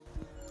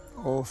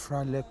O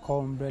frale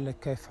combrele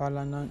ke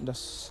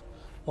falanandas.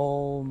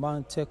 O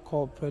mante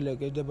coprele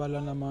de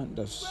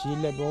balanamandas.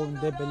 Ilebon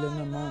de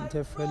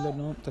belenamante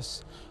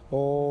felenontas.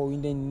 Oh,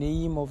 in the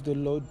name of the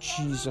Lord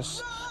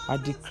Jesus, I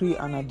decree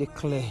and I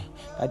declare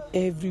that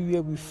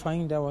everywhere we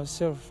find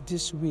ourselves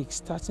this week,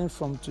 starting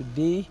from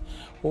today,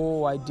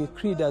 oh, I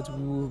decree that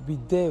we will be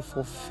there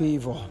for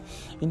favor.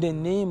 In the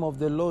name of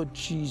the Lord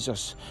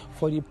Jesus,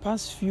 for the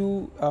past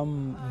few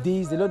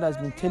days, the Lord has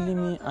been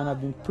telling me and I've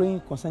been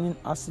praying concerning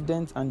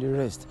accidents and the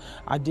rest.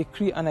 I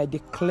decree and I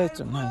declare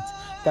tonight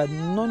that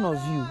none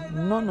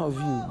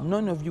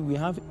of you will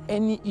have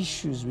any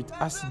issues with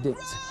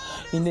accidents.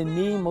 In the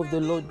name of the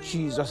Lord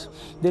Jesus,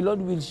 the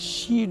Lord will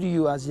shield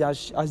you as He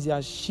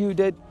has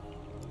shielded.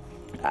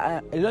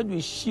 The Lord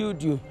will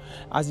shield you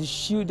as He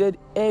shielded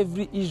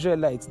every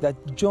Israelite that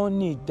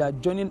journeyed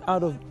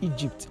out of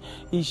Egypt.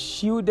 He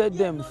shielded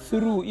them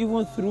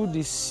even through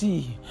the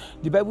sea.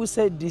 The Bible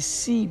said the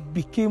sea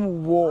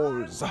became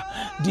walls.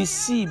 The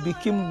sea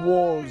became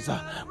walls.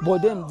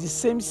 But then the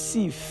same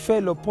sea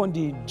fell upon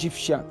the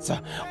Egyptians.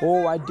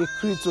 Oh, I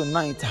decree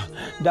tonight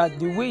that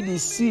the way the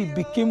sea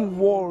became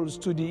walls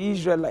to the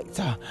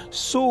Israelites,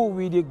 so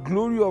will the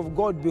glory of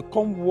God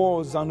become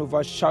walls and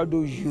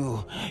overshadow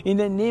you. In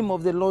the name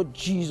of the Lord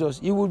Jesus,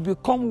 it will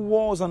become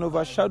walls and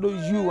overshadow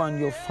you and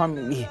your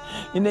family.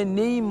 In the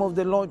name of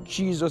the Lord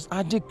Jesus,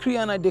 I decree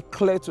and I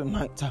declare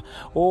tonight,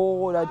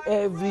 that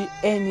every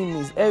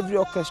enemy, every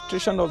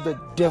orchestration of the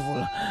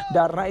devil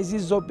that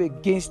rises up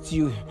against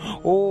you,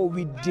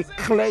 we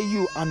declare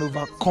you an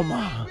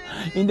overcomer.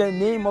 In the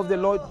name of the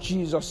Lord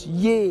Jesus,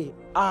 ye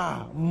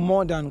are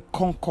more than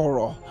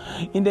conqueror.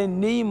 In the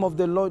name of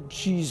the Lord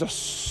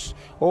Jesus.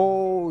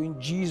 Oh,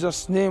 in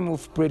Jesus' name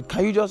we've prayed.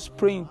 Can you just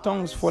pray in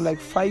tongues for like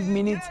 5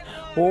 minutes?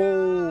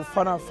 Oh,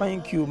 Father,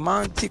 thank you.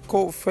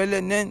 Mantico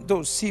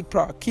felenendo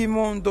sipra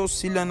kimondo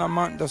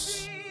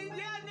silanamandas.